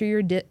along. Make sure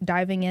you're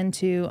diving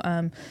into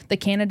the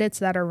candidates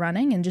that are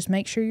running, and just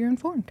make sure you're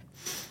informed.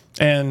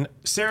 And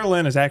Sara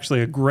Lynn is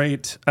actually a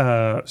great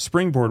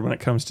springboard when it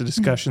comes to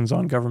discussions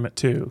on government,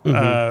 too.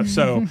 Mm-hmm.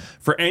 So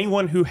for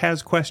anyone who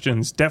has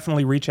questions,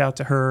 definitely reach out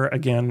to her.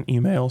 Again,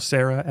 email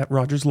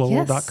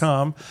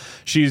Sarah@rogerslowell.com.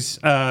 Yes. She's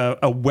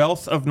a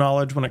wealth of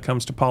knowledge when it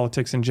comes to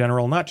politics in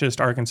general, not just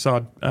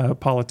Arkansas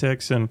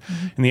politics and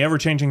in the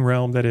ever-changing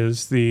realm that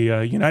is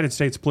the United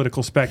States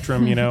political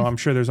spectrum. I'm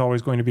sure there's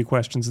always going to be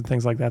questions and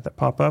things like that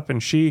pop up.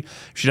 And she,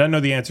 if she doesn't know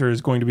the answer, is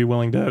going to be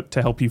willing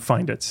to help you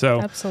find it. So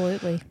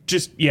absolutely.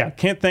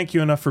 Can't thank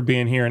you enough for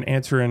being here and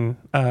answering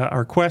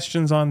our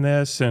questions on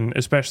this, and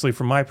especially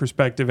from my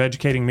perspective,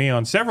 educating me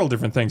on several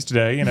different things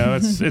today.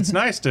 It's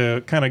nice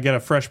to kind of get a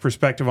fresh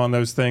perspective on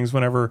those things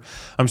whenever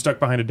I'm stuck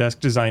behind a desk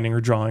designing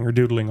or drawing or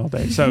doodling all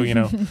day. So,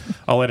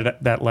 I'll edit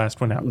that last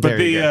one out. But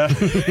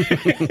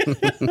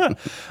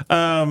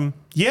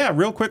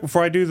real quick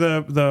before I do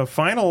the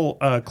final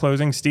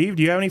closing, Steve,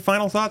 do you have any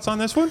final thoughts on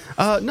this one?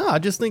 No, I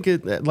just think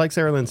like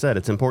Sara Lynn said,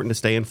 it's important to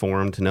stay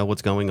informed, to know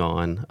what's going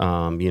on,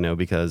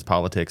 because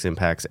politics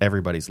impacts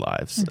everybody's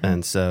lives. Mm-hmm.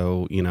 And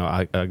so,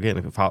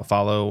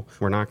 follow.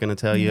 We're not going to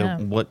tell you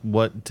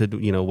what to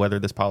do, whether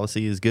this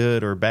policy is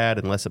good or bad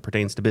unless it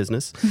pertains to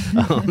business.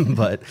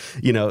 But,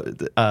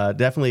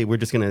 definitely we're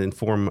just going to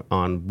inform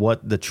on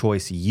what the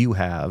choice you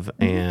have.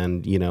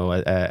 Mm-hmm. And,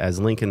 as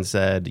Lincoln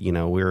said,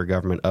 we're a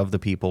government of the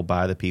people,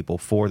 by the people,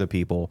 for the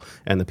people,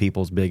 and the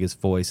people's biggest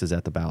voice is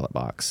at the ballot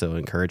box. So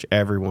encourage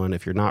everyone,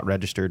 if you're not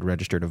registered,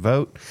 register to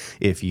vote.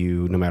 If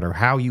you, no matter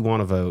how you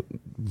want to vote,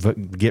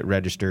 get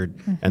registered.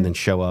 Mm-hmm. And then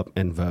show up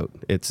and vote.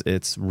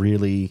 It's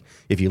really,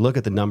 if you look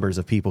at the numbers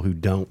of people who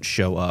don't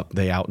show up,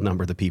 they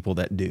outnumber the people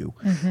that do.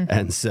 Mm-hmm.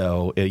 And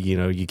so,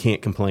 you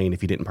can't complain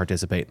if you didn't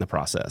participate in the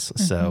process.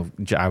 Mm-hmm.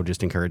 So I would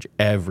just encourage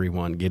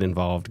everyone, get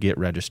involved, get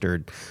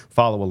registered,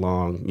 follow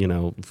along,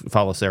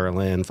 follow Sara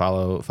Lynn,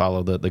 follow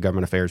the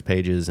government affairs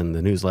pages and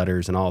the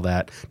newsletters and all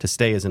that to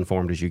stay as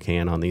informed as you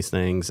can on these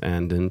things,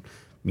 and then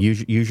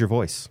use your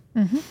voice.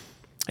 Mm-hmm.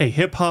 A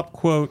hip hop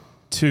quote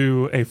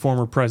to a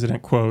former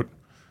president quote.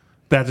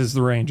 That is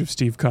the range of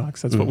Steve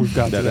Cox. That's what we've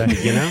got today.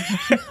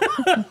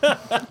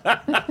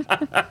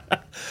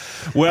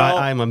 Well,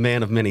 I'm a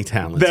man of many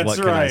talents. That's what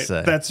can right. I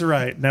say? That's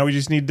right. Now we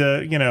just need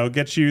to,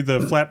 get you the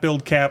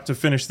flat-billed cap to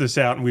finish this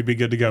out, and we'd be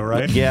good to go,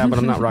 right? Yeah, but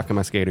I'm not rocking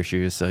my skater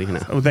shoes, so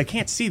Oh, they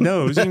can't see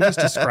those. You can just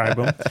describe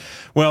them.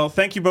 Well,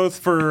 thank you both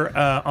for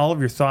all of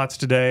your thoughts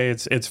today.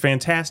 It's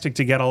fantastic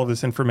to get all of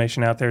this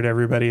information out there to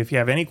everybody. If you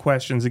have any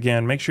questions,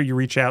 again, make sure you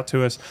reach out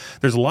to us.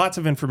 There's lots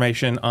of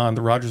information on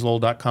the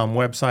rogerslowell.com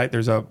website.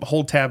 There's a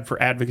whole tab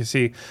for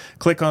advocacy.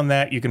 Click on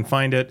that. You can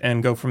find it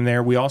and go from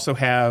there. We also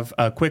have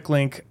a quick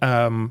link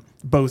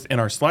both in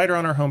our slider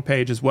on our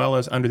homepage as well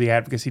as under the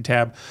advocacy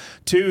tab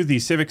to the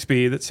Civics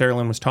Bee that Sara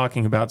Lynn was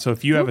talking about. So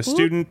if you have a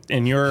student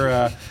in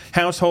your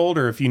household,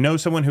 or if you know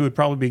someone who would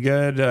probably be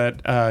good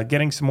at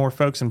getting some more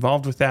folks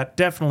involved with that,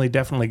 definitely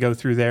go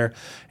through there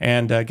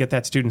and get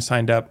that student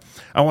signed up.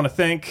 I want to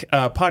thank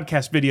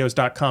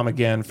podcastvideos.com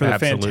again for the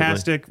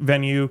fantastic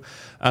venue.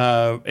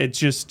 It's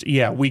just,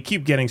 we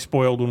keep getting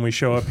spoiled when we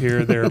show up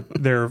here.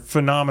 They're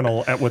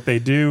phenomenal at what they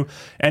do.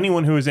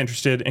 Anyone who is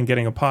interested in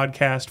getting a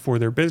podcast for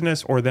their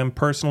business or them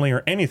personally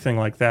or anything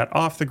like that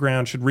off the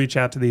ground should reach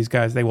out to these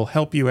guys. They will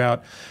help you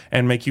out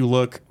and make you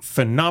look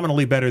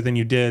phenomenally better than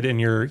you did in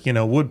your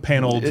wood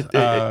paneled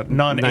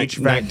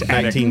non-HVAC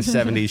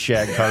 1970s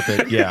shag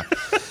carpet. Yeah.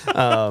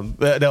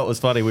 That was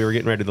funny. We were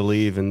getting ready to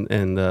leave,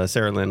 and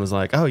Sara Lynn was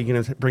like, "Oh,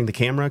 you're gonna bring the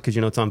camera because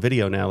it's on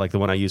video now, like the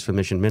one I use for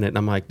Mission Minute." And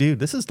I'm like, "Dude,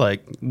 this is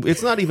like,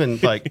 it's not even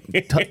like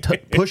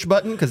push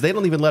button because they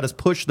don't even let us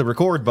push the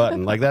record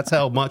button. Like that's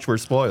how much we're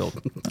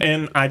spoiled."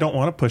 And I don't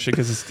want to push it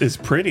because it's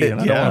pretty,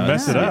 and I don't want to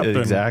mess it up.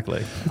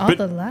 Exactly. All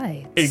the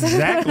lights.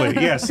 Exactly.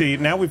 Yeah. See,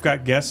 now we've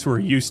got guests who are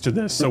used to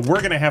this, so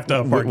we're gonna have to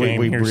up our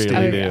game here. We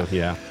really do.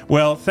 Yeah.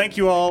 Well, thank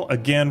you all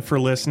again for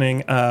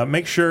listening.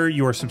 Make sure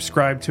you are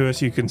subscribed to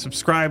us. You can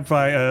subscribe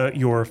via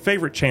your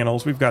favorite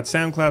channels. We've got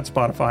SoundCloud,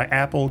 Spotify,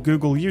 Apple,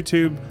 Google,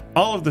 YouTube,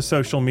 all of the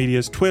social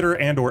medias, Twitter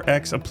and or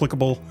X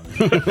applicable.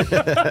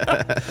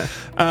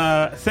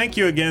 Thank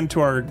you again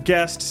to our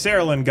guest,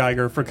 Sara Lynn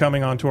Geiger, for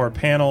coming onto our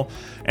panel.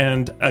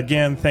 And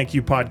again, thank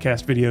you,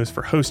 Podcast Videos,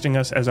 for hosting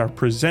us as our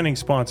presenting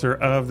sponsor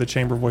of the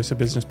Chamber Voice of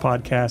Business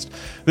podcast.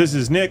 This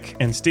is Nick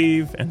and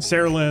Steve and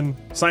Sara Lynn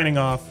signing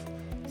off.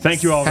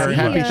 Thank you all very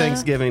much. Happy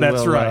Thanksgiving.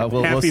 That's right.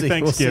 Happy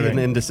Thanksgiving. We'll see you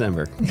in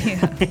December.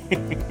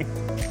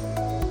 Yeah.